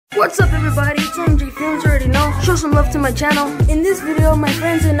What's up everybody, it's MJ Films, you already know. Show some love to my channel. In this video, my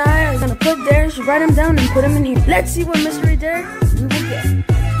friends and I are gonna put theirs, write them down and put them in here. Let's see what mystery dare we will get.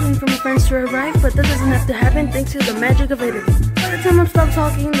 Waiting for my friends to arrive, but that doesn't have to happen thanks to the magic of editing. By the time I stop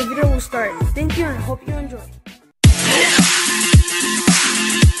talking, the video will start. Thank you and I hope you enjoy.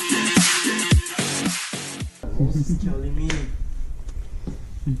 Killing me.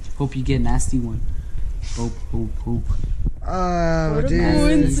 Hope you get a nasty one. Hope. What a dude.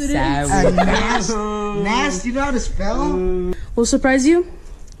 coincidence. Nasty, you know how to spell? We'll surprise you.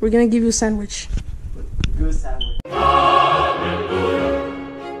 We're gonna give you a sandwich. Good sandwich.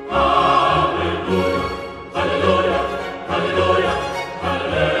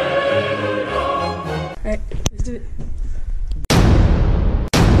 Alright, let's do it.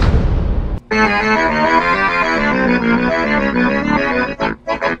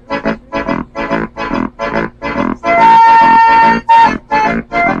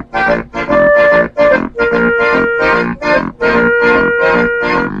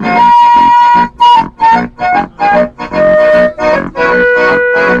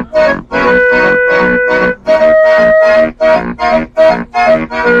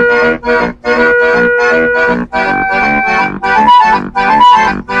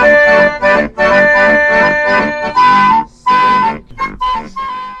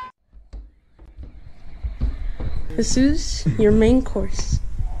 Jesus, your main course.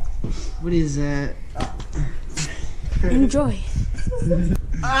 What is that? Enjoy.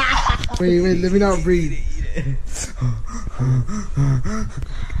 Wait, let me not breathe.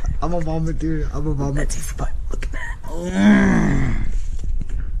 I'm a vomit, dude. I'm a vomit. That's his butt. Look at that.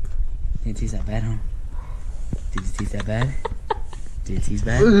 Didn't taste that bad, huh? Did it taste that bad? Did it taste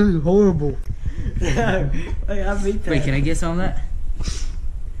bad? This is horrible. Wait, can I get some of that?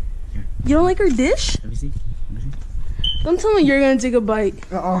 You don't like our dish? Let me see. Don't tell me you're gonna take a bite.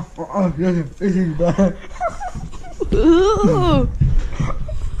 This is bad. Ooh.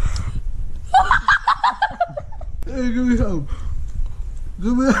 Hey, give me some.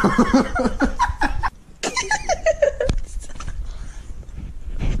 Give me some.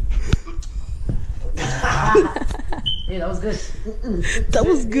 Hey, that was good. That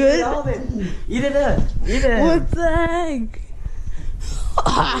was good. Eat it up. Eat it. What the heck?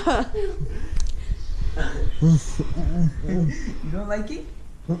 You don't like it?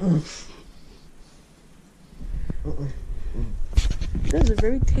 Those are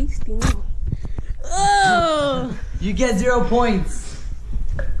very tasty. Oh! You get 0 points.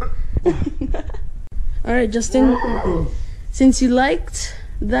 Alright, Justin. Since you liked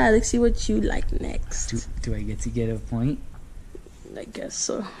that, let's see what you like next. Do I get to get a point? I guess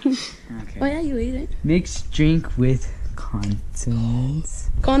so. Okay. Oh yeah, you ate it. Mixed drink with condiments.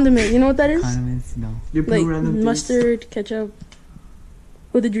 Condiment, you know what that is? Condiments? No. You're Like random mustard, ketchup.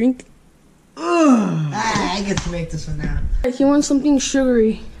 With a drink. I get to make this one now. He wants something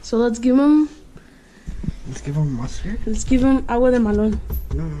sugary. So let's give him mustard. agua de malón.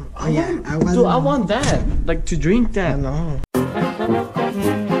 No. Oh yeah. Dude, I want that. Like to drink that. No.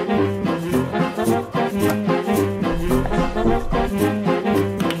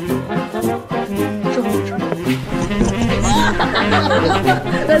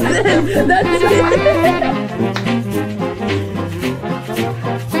 That's it. That's it.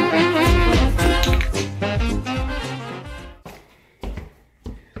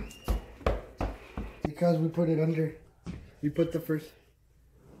 Because we put it under. We put the first.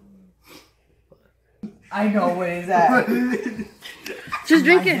 I know what is that. Just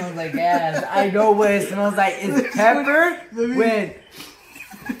drink It it. smells like ass. I know what it smells like. It's pepper with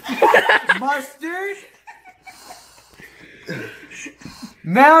mustard,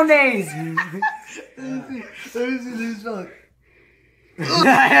 mayonnaise. Let me see this one.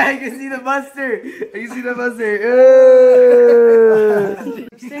 I can see the mustard. I can see the mustard.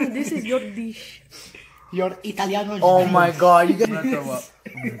 This is your dish. Your Italiano. Oh my god, you gotta throw up.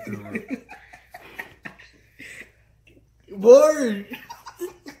 Word.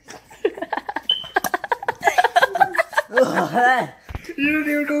 You don't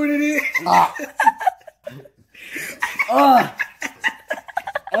even know what it is.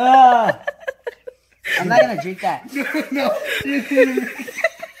 I'm not gonna drink that. No.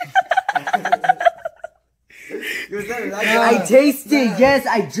 I tasted. Yes,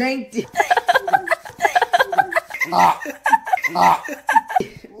 I drank it.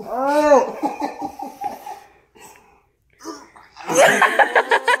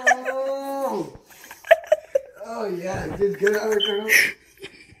 Oh yeah, did good out of Colonel.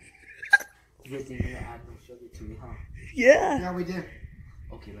 Good thing you add no sugar to it, huh? Yeah. Yeah, we did.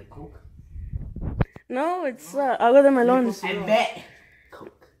 Okay, like Coke. No, it's agua de melón. I bet.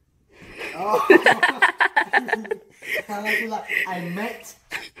 Coke. I meant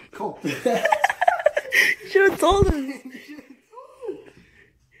Coke. Should have told him.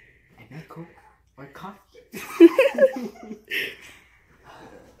 I meant Coke or coffee.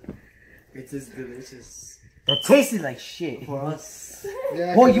 It is delicious. That tasted like shit.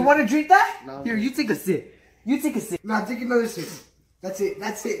 Yeah, Boy, you want to drink that? No. Here, you take a sip. You take a sip. Nah, take another sip. That's it.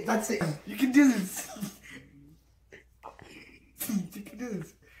 You can do this. You can do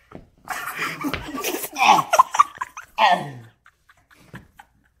this.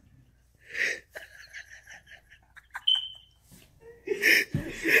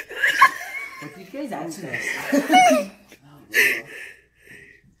 What did you guys answer?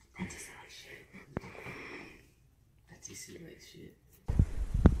 That tasted like shit.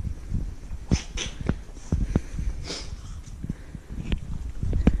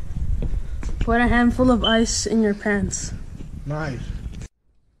 Put a handful of ice in your pants. Nice.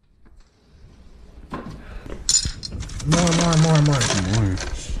 More.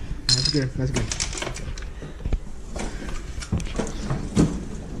 That's good.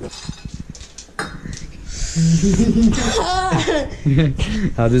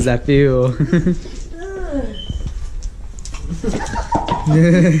 How does that feel?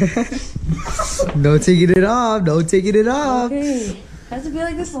 No taking it off. No taking it off. Okay. Has it been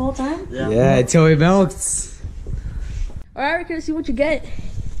like this the whole time? Yeah, until it melts. Alright, can I see what you get?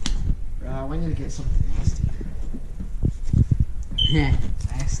 We need to get something nasty.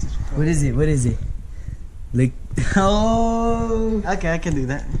 Nasty. What is it? What is it? Like, oh. Okay, I can do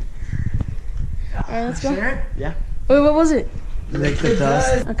that. Alright, let's go. Share? Yeah. Wait, what was it? Like the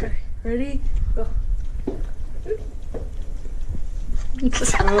dust. Okay, ready? Go.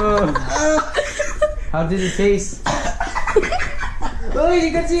 How did it taste? Oh,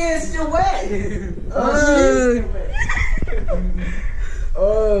 you can see it's still wet.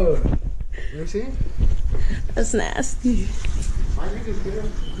 Oh. You see? That's nasty.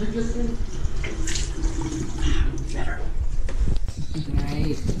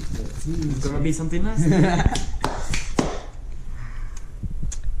 Gonna be something nice.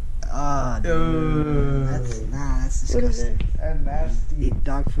 Ah, dude. That's What is disgusting. it? And nasty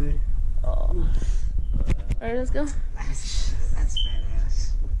dog food. Alright, let's go. That's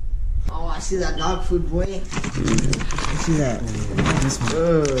badass. Oh, I see that dog food, boy. I see that. This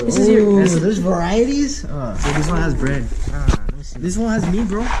one. This is your. There's varieties. So this one has bread. Let me see. This one has meat,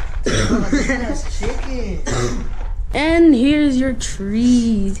 bro. That's chicken. And here's your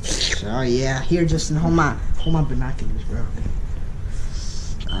treat. Oh yeah, here, Justin, hold my binoculars, bro.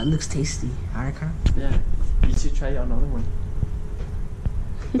 It looks tasty. Alright, Carl. Yeah. You should try another one.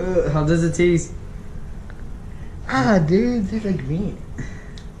 How does it taste? Ah, dude, they're like meat.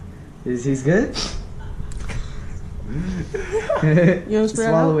 Is he good? You want to spit it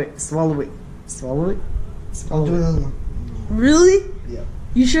Swallow out? it. Swallow it. Swallow it. I'll Swallow do it. another one. Really? Yeah.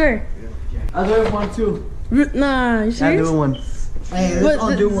 You sure? I'll do one too. Nah, you I'll serious? do one. Hey, But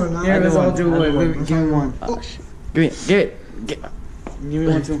I'll do one. Yeah, let's all do I'll do one. one. Give me one. Oh, shit. Give me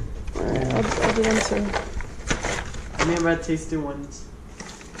one too. Alright, I'll do one too. Give me red tasty ones.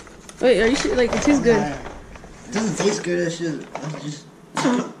 Wait, are you sure? Like, it tastes good. It doesn't taste good. It's just.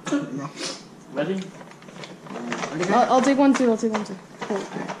 Ready? I'll take one too.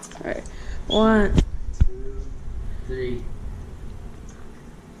 Alright. 1. 2, 3.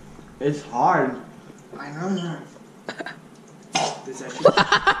 It's hard. I know. This actually.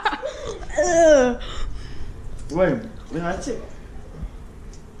 Wait, that's it.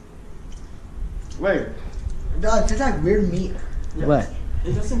 Wait. Dog, it tastes like weird meat. Yeah. What?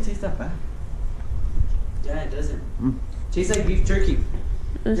 It doesn't taste that bad. Yeah, it doesn't. Tastes like beef jerky.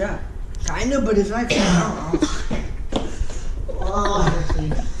 Yeah. Kinda, but it's like.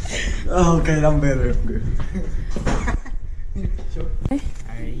 Oh, okay, I'm better. I'm good. Alright,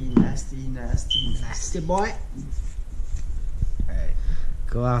 nasty boy. Alright.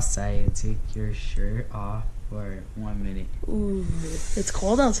 Go outside and take your shirt off for 1 minute. Ooh, it's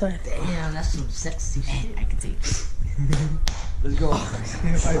cold outside. Damn, that's some sexy shit. I can take it. Let's go.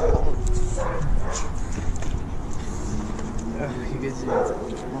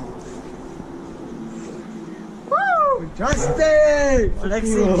 Justin!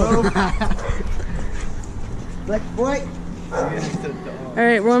 Flexing, bro. Black boy.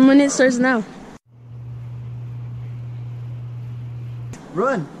 Alright, 1 minute starts now.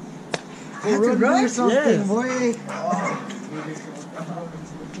 Run. Hey, run, do something, Yes. boy.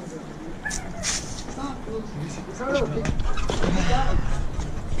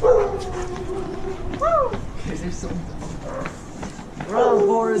 Run,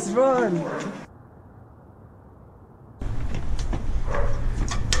 Boris, run.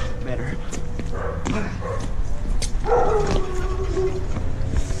 Better.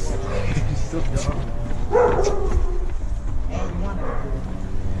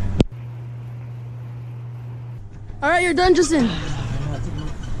 All right, you're done, Justin.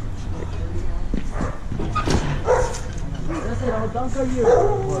 That's it, I'll dunk on you.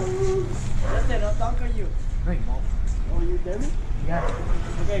 That's it, I'll dunk on you. Right, Mom. Oh, you dare me? Yeah.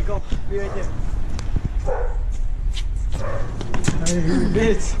 Okay, go. Be right there.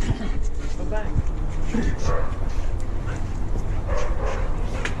 Bitch. Come back.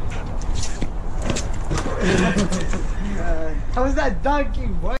 How was that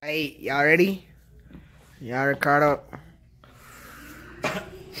dunking, boy? Hey, y'all ready? Y'all, Ricardo.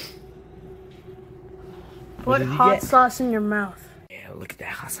 Put hot sauce in your mouth. Yeah, look at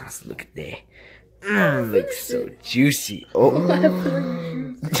that hot sauce. Look at that. Looks so juicy. Oh.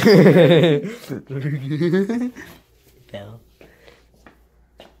 Fell.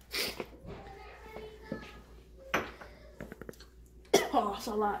 Oh, that's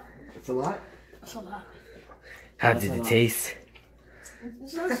a lot. It's a lot. That's a lot. How did it taste?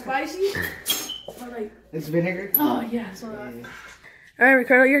 It's not spicy, but like, It's vinegar. oh yeah, it's a lot. All right,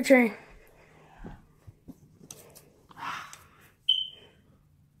 Ricardo, your turn.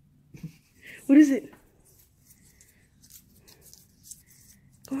 What is it?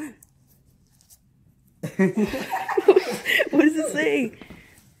 Come on. What does it say?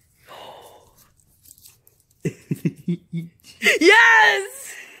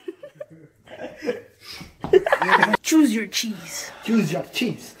 Yes! Choose your cheese. Choose your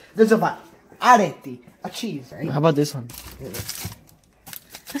cheese. There's a arete, a cheese, right? How about this one?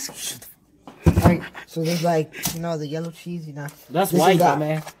 Right. So there's like, you know, the yellow cheese, you know. That's This white, is though, that.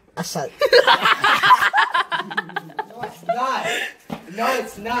 man. I said. No, it's not. No,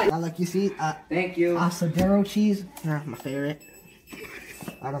 it's not. Like you see, Thank you. Asadero cheese. Nah, my favorite.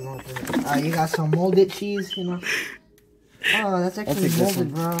 I don't know what this is. You got some molded cheese, you know. Oh, that's actually take this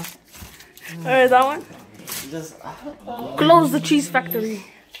molded, bro. Alright, that one. Just, Close the cheese factory.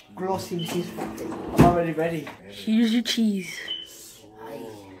 Grossy cheese factory. I'm already ready. Here's your cheese.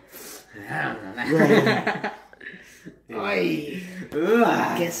 Ay,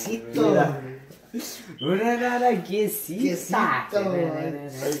 quesito. Una quesita. Quesito.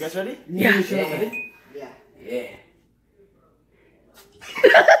 Are you guys ready? Yeah. Yeah. Yeah.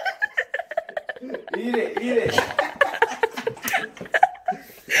 Eat it, eat it.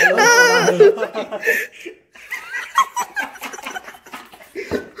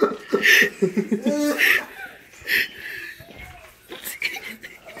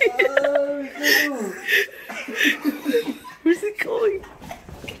 Where's it going?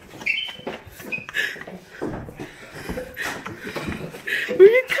 Where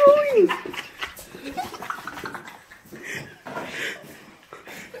are you going?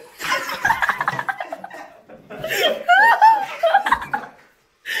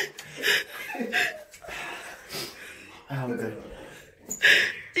 I'm good.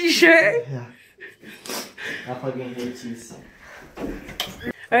 You sure? Yeah. I'll plug in here cheese.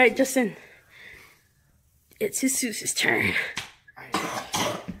 Alright, Justin. It's Jesus' turn. Alright,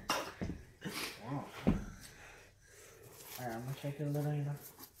 I'm gonna check it a little, you know.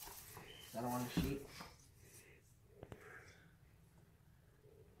 I don't want to cheat.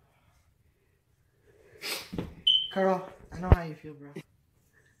 Carl, I know how you feel, bro.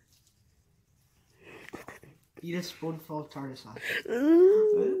 Eat a spoonful of tartar sauce.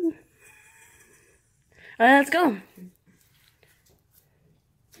 Alright, let's go.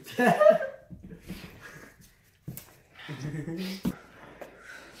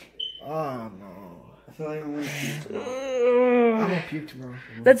 Oh no. I feel like I'm gonna puke. I'm gonna puke, bro.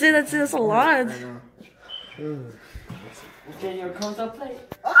 That's it, that's it, that's a lot. I know. Okay, your comes up plate.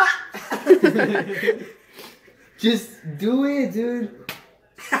 Just do it, dude.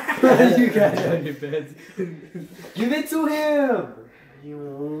 You got it on your bed. Give it to him.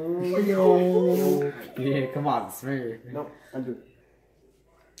 Yeah, come on, smear. Nope, undo.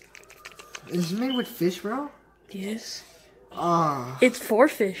 Is it made with fish, bro? Yes. Ah, It's for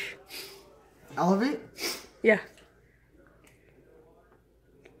fish. all of it? Yeah.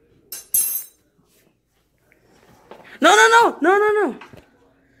 No, no, no, no, no, no.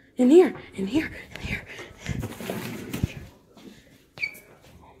 In here, in here, in here.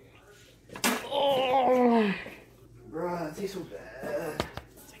 Oh. Bro, that tastes so bad.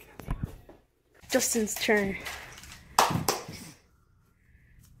 Justin's turn.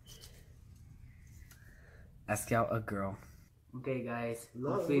 Ask out a girl. Okay, guys.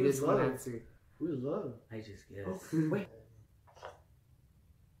 Love, Hopefully who this is one love? answer. Who's love? I just guess. Oh, wait.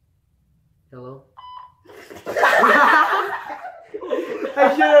 Hello? I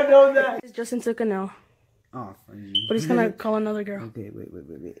should have don't know that. Justin took a no, Oh, for you. but he's gonna call another girl. Okay, wait.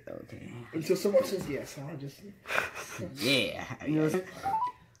 Okay. Until someone says yes, I'll just. Yeah.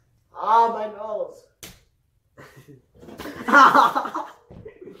 Ah, my nose.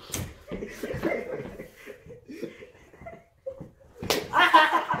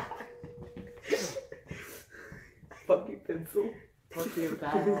 Fucking pencil. Fucking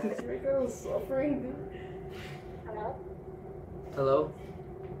badass. Your girl's suffering, dude. Hello?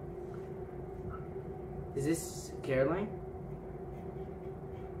 Is this Caroline?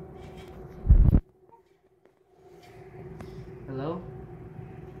 Hello?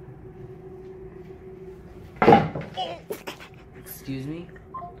 Excuse me?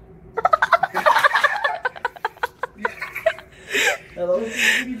 Hello,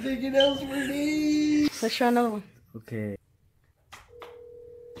 anything else for me? Let's try another one. Okay.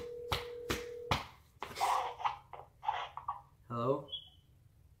 Hello?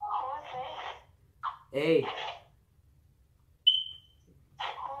 Hey.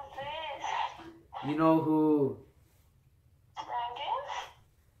 You know who?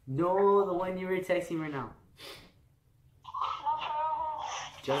 No, the one you were texting right now.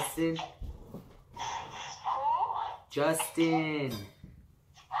 Justin. Justin.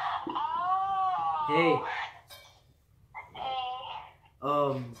 Hey.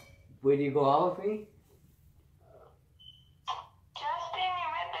 Would you go out with me? Justin,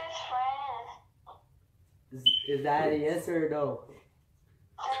 you're my best friend. Is that a yes or a no?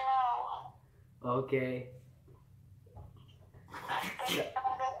 No. Okay. Okay?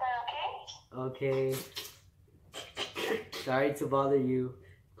 Okay. Sorry to bother you.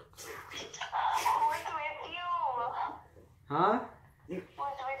 Who's with you? Huh? Who's with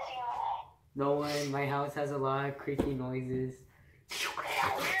you? No one. My house has a lot of creaky noises.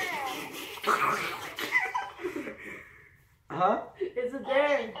 Huh? It's a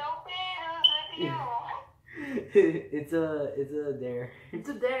dare. Stupid, who's with you? It's a dare. It's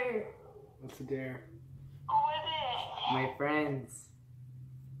a dare. What's a dare? Who is it? My friends.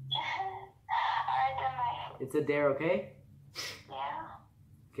 Alright, then bye. It's a dare, okay? Yeah?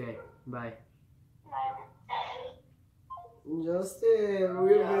 Okay, bye. Bye. Justin,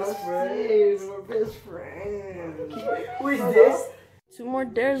 we're best friends. We're best friends. Who is this? 2 more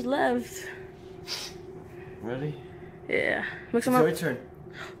dares left. Ready? Yeah. Mix them It's up. your turn.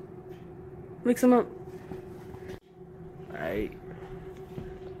 Mix them up. Alright.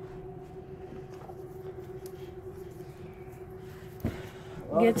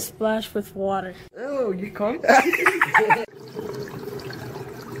 Get splashed with water. Oh, you come?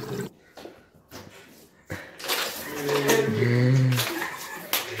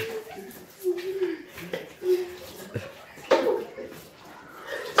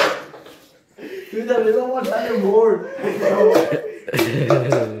 Dude, that is not one time more.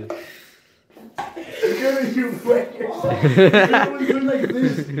 You wet yourself. You're doing like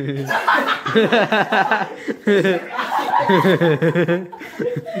this.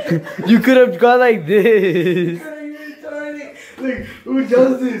 You could have gone like this. Like, who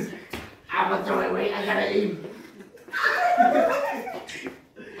does this? I'm gonna throw it away. I gotta eat.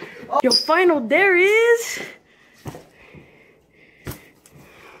 Your final dare is...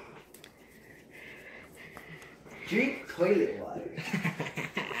 Drink toilet water.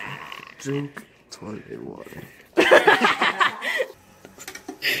 Drink toilet water.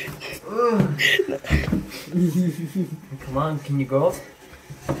 Come on, can you go?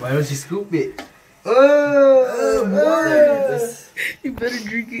 Why don't you scoop it? You better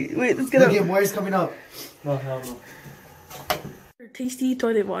drink it. Wait, let's get Look up. at water's coming up. No, hell no. Tasty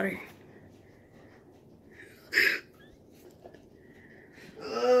toilet water.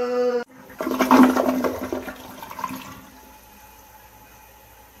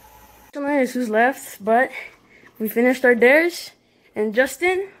 Is who's left, but we finished our dares, and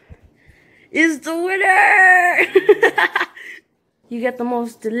Justin is the winner. You get the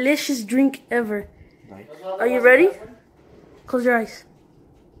most delicious drink ever. Are you ready? Close your eyes.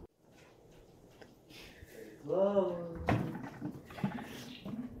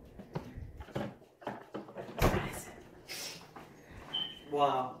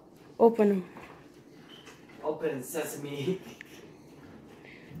 Wow. Open them. Open sesame.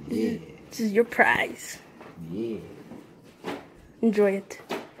 This is your prize. Yeah. Enjoy it.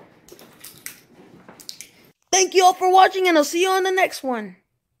 Thank you all for watching, and I'll see you on the next one.